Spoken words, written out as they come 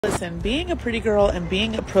Listen, being a pretty girl and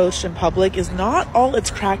being approached in public is not all it's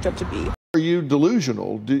cracked up to be. Are you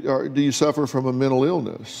delusional? Do you suffer from a mental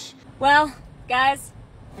illness? Well, guys,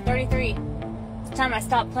 33. It's time I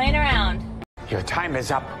stop playing around. Your time is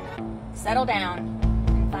up. Settle down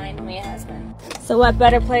and find me a husband. So what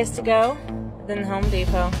better place to go than Home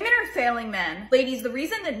Depot? Women are failing men. Ladies, the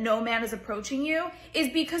reason that no man is approaching you is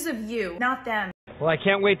because of you, not them. Well, I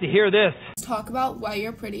can't wait to hear this. Talk about why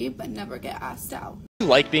you're pretty, but never get asked out. Do you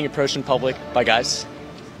like being approached in public by guys?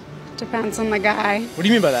 Depends on the guy. What do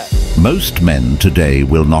you mean by that? Most men today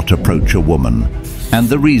will not approach a woman, and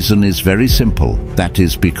the reason is very simple. That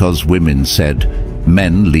is because women said,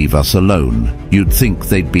 "Men leave us alone." You'd think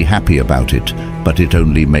they'd be happy about it, but it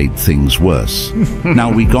only made things worse.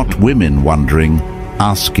 Now we got women wondering,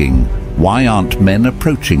 asking, why aren't men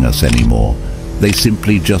approaching us anymore? They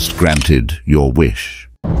simply just granted your wish.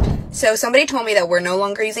 So somebody told me that we're no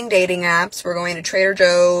longer using dating apps. We're going to Trader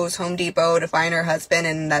Joe's, Home Depot to find our husband,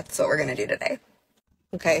 and that's what we're going to do today.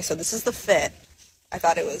 Okay, so this is the fit. I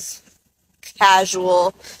thought it was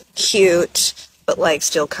casual, cute, but like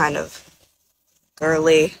still kind of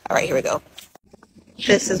girly. All right, here we go.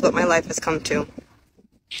 This is what my life has come to.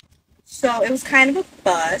 So it was kind of a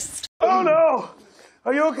bust. Oh no!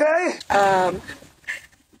 Are you okay?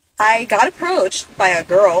 I got approached by a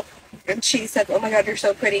girl, and she said, "Oh my God, you're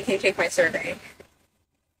so pretty. Can you take my survey?"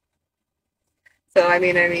 So I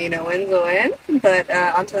mean, no one's going, but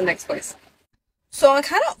on to the next place. So I'm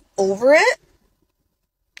kind of over it.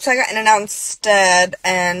 So I got in and out instead,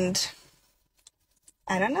 and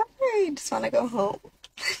I don't know. I just want to go home.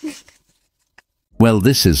 Well,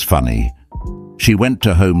 this is funny. She went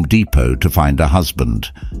to Home Depot to find a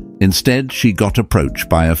husband. Instead, she got approached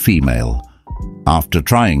by a female. After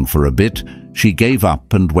trying for a bit, she gave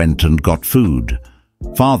up and went and got food.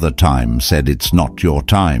 Father Time said it's not your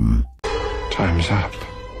time. Time's up.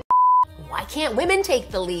 Why can't women take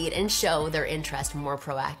the lead and show their interest more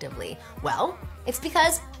proactively? Well, it's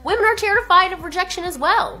because women are terrified of rejection as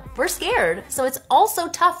well. We're scared, so it's also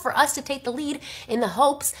tough for us to take the lead in the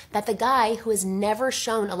hopes that the guy who has never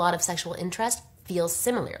shown a lot of sexual interest feels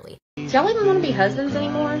similarly. Do y'all even want to be husbands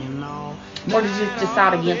anymore? Or did you just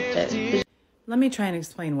decide against it? Let me try and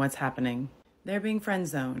explain what's happening. They're being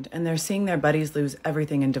friend-zoned, and they're seeing their buddies lose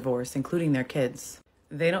everything in divorce, including their kids.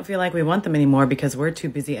 They don't feel like we want them anymore because we're too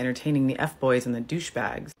busy entertaining the F-boys and the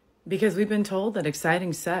douchebags. Because we've been told that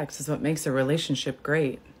exciting sex is what makes a relationship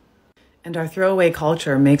great. And our throwaway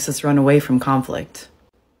culture makes us run away from conflict.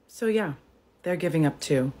 So yeah, they're giving up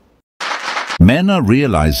too. Men are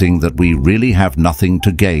realizing that we really have nothing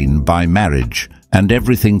to gain by marriage and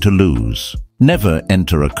everything to lose. Never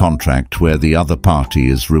enter a contract where the other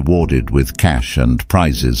party is rewarded with cash and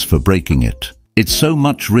prizes for breaking it. It's so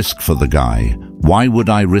much risk for the guy. Why would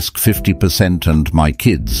I risk 50% and my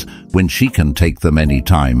kids when she can take them any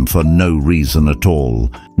time for no reason at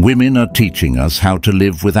all? Women are teaching us how to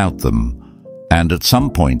live without them. And at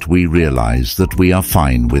some point we realize that we are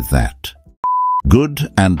fine with that.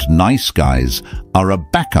 Good and nice guys are a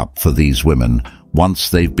backup for these women once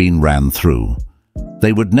they've been ran through.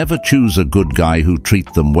 They would never choose a good guy who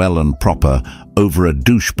treat them well and proper over a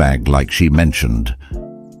douchebag like she mentioned.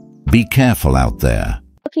 Be careful out there.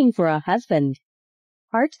 Looking for a husband.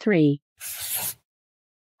 Part 3.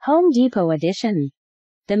 Home Depot edition.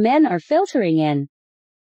 The men are filtering in.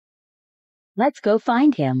 Let's go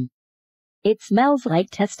find him. It smells like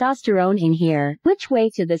testosterone in here. Which way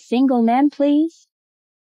to the single man, please?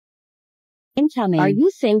 Incoming. Are you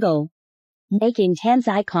single? Make intense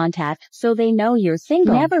eye contact so they know you're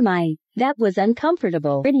single. Never mind. That was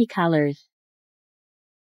uncomfortable. Pretty colors.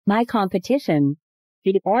 My competition.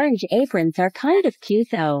 The orange aprons are kind of cute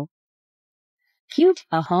though. Cute,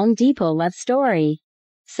 a Home Depot love story.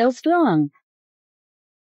 So strong.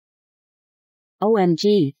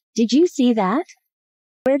 OMG, did you see that?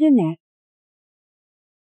 Where'd in there?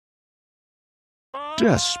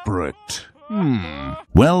 Desperate.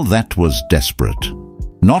 Well, that was desperate.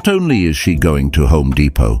 Not only is she going to Home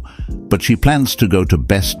Depot, but she plans to go to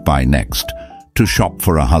Best Buy next, to shop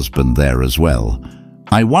for a husband there as well.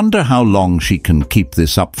 I wonder how long she can keep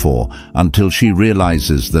this up for until she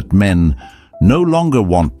realizes that men no longer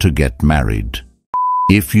want to get married.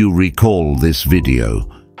 If you recall this video,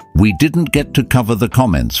 we didn't get to cover the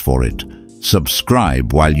comments for it.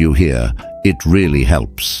 Subscribe while you're here. It really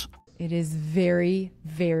helps. It is very,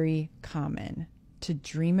 very common to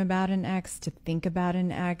dream about an ex, to think about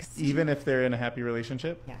an ex. Even if they're in a happy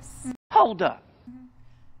relationship? Yes. Hold up.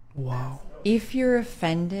 Wow. If you're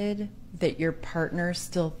offended that your partner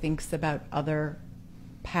still thinks about other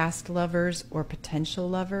past lovers or potential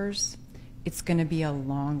lovers, it's going to be a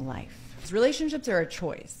long life. Relationships are a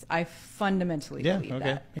choice. I fundamentally believe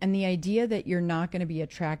that. And the idea that you're not going to be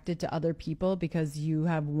attracted to other people because you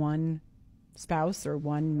have one spouse or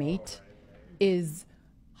one mate is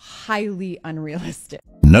highly unrealistic.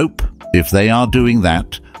 Nope. If they are doing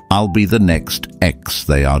that, I'll be the next ex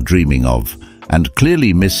they are dreaming of, and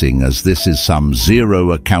clearly missing, as this is some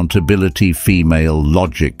zero accountability female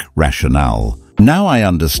logic rationale. Now I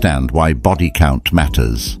understand why body count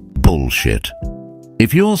matters. Bullshit.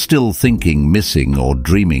 If you're still thinking, missing, or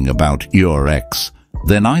dreaming about your ex,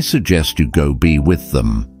 then I suggest you go be with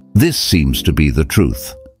them. This seems to be the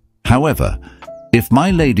truth. However, if my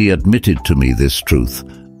lady admitted to me this truth,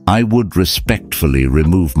 I would respectfully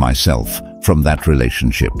remove myself from that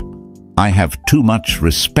relationship. I have too much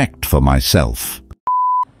respect for myself.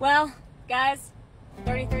 Well, guys,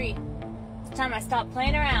 33. It's time I stop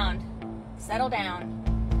playing around, settle down,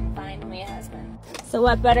 and find me a husband. So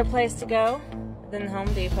what better place to go than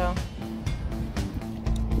Home Depot?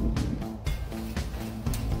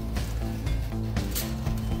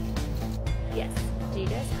 Yes. Do you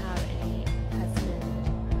guys have any husband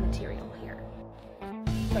material here?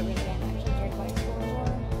 But really, I'm actually very advice for more.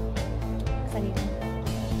 Because I need to.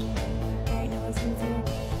 I know husbands here.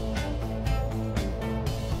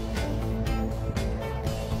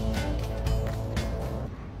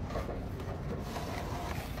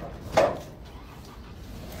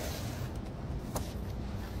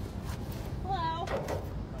 Hello?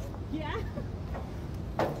 Yeah?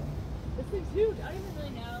 This thing's huge. I don't even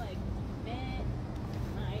really know, like, fit.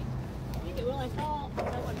 I think it will. I fall. I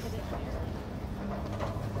want to put it here.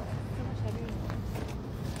 So much heavier.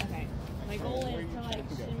 Okay. My goal is to, like,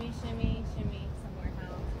 shimmy, somewhere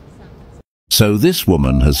how. So this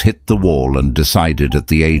woman has hit the wall and decided at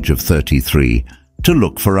the age of 33 to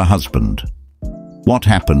look for a husband. What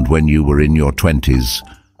happened when you were in your 20s?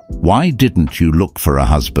 Why didn't you look for a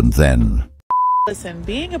husband then? Listen,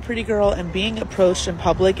 being a pretty girl and being approached in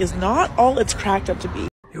public is not all it's cracked up to be.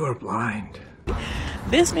 You are blind.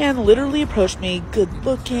 This man literally approached me, good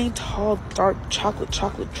looking, tall, dark, chocolate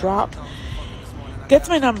drop. Gets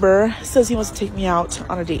my number, says he wants to take me out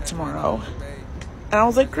on a date tomorrow. And I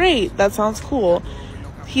was like, great, that sounds cool.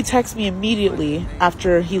 He texts me immediately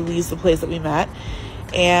after he leaves the place that we met.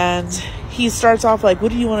 And he starts off like,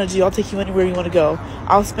 what do you want to do? I'll take you anywhere you want to go.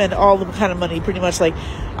 I'll spend all the kind of money, pretty much like,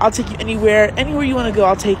 I'll take you anywhere you want to go,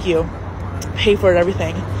 I'll take you. Pay for it,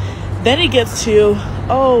 everything. Then he gets to,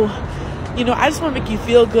 oh, you know, I just want to make you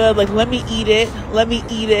feel good. Like, let me eat it. Let me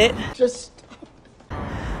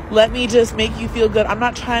just make you feel good. I'm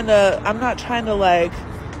not trying to like,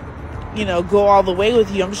 you know, go all the way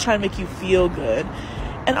with you. I'm just trying to make you feel good.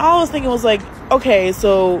 And all I was thinking was like, okay,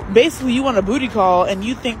 so basically you want a booty call and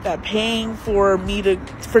you think that paying for me to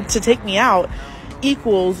take me out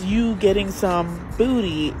equals you getting some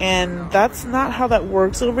booty, and that's not how that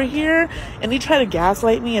works over here. And he tried to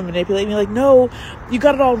gaslight me and manipulate me like, no, you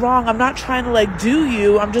got it all wrong. I'm not trying to like do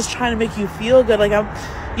you. I'm just trying to make you feel good. Like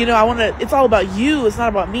it's all about you. It's not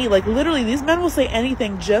about me. Like literally these men will say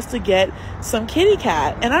anything just to get some kitty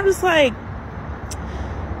cat. And I'm just like,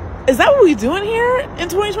 is that what we doing here in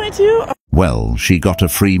 2022? Well, she got a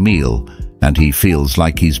free meal, and he feels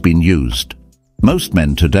like he's been used. Most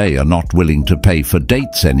men today are not willing to pay for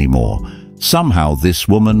dates anymore. Somehow this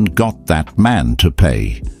woman got that man to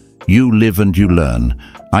pay. You live and you learn.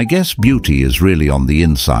 I guess beauty is really on the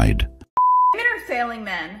inside. Women are failing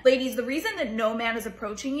men. Ladies, the reason that no man is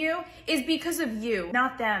approaching you is because of you,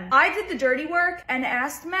 not them. I did the dirty work and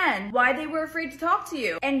asked men why they were afraid to talk to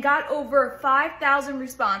you and got over 5,000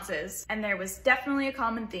 responses. And there was definitely a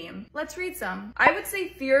common theme. Let's read some. I would say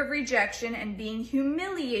fear of rejection and being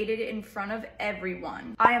humiliated in front of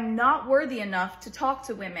everyone. I am not worthy enough to talk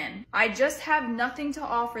to women. I just have nothing to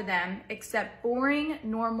offer them except boring,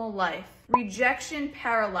 normal life. Rejection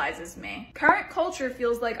paralyzes me. Current culture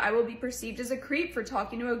feels like I will be perceived as a creep for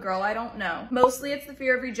talking to a girl I don't know. Mostly it's the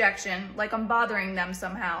fear of rejection, like I'm bothering them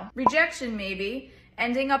somehow. Rejection maybe.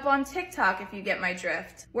 Ending up on TikTok if you get my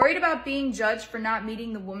drift. Worried about being judged for not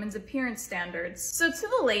meeting the woman's appearance standards. So to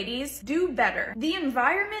the ladies, do better. The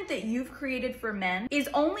environment that you've created for men is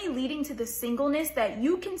only leading to the singleness that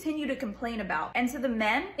you continue to complain about. And to the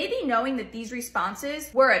men, maybe knowing that these responses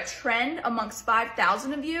were a trend amongst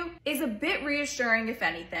 5,000 of you is a bit reassuring if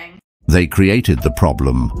anything. They created the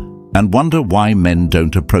problem and wonder why men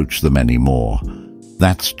don't approach them anymore.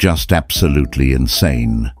 That's just absolutely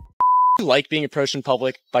insane. You like being approached in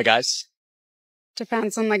public by guys?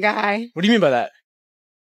 Depends on the guy. What do you mean by that?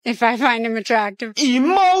 If I find him attractive.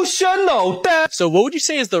 Emotional death! So what would you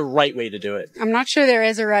say is the right way to do it? I'm not sure there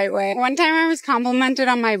is a right way. One time I was complimented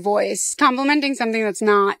on my voice. Complimenting something that's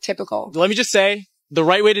not typical. Let me just say, The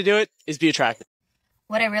right way to do it is be attractive.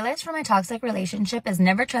 What I realized from my toxic relationship is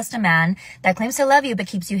never trust a man that claims to love you but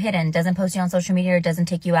keeps you hidden, doesn't post you on social media, or doesn't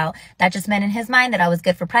take you out. That just meant in his mind that I was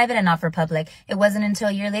good for private and not for public. It wasn't until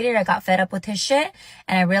a year later I got fed up with his shit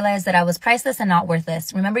and I realized that I was priceless and not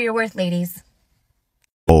worthless. Remember your worth, ladies.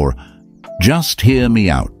 Or, just hear me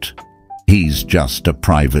out. He's just a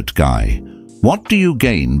private guy. What do you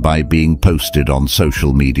gain by being posted on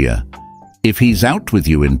social media? If he's out with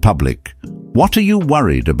you in public, what are you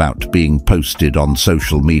worried about being posted on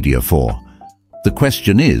social media for? The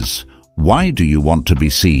question is, why do you want to be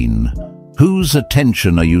seen? Whose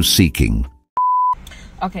attention are you seeking?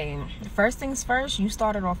 Okay, first things first, you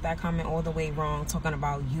started off that comment all the way wrong, talking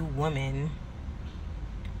about you women.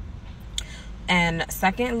 And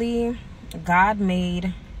secondly, God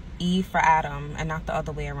made Eve for Adam and not the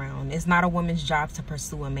other way around. It's not a woman's job to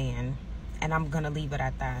pursue a man. And I'm gonna leave it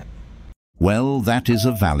at that. Well, that is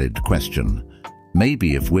a valid question.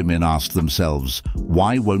 Maybe if women ask themselves,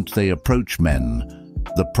 why won't they approach men,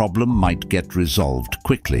 the problem might get resolved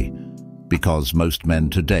quickly, because most men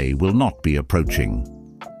today will not be approaching.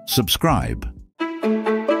 Subscribe.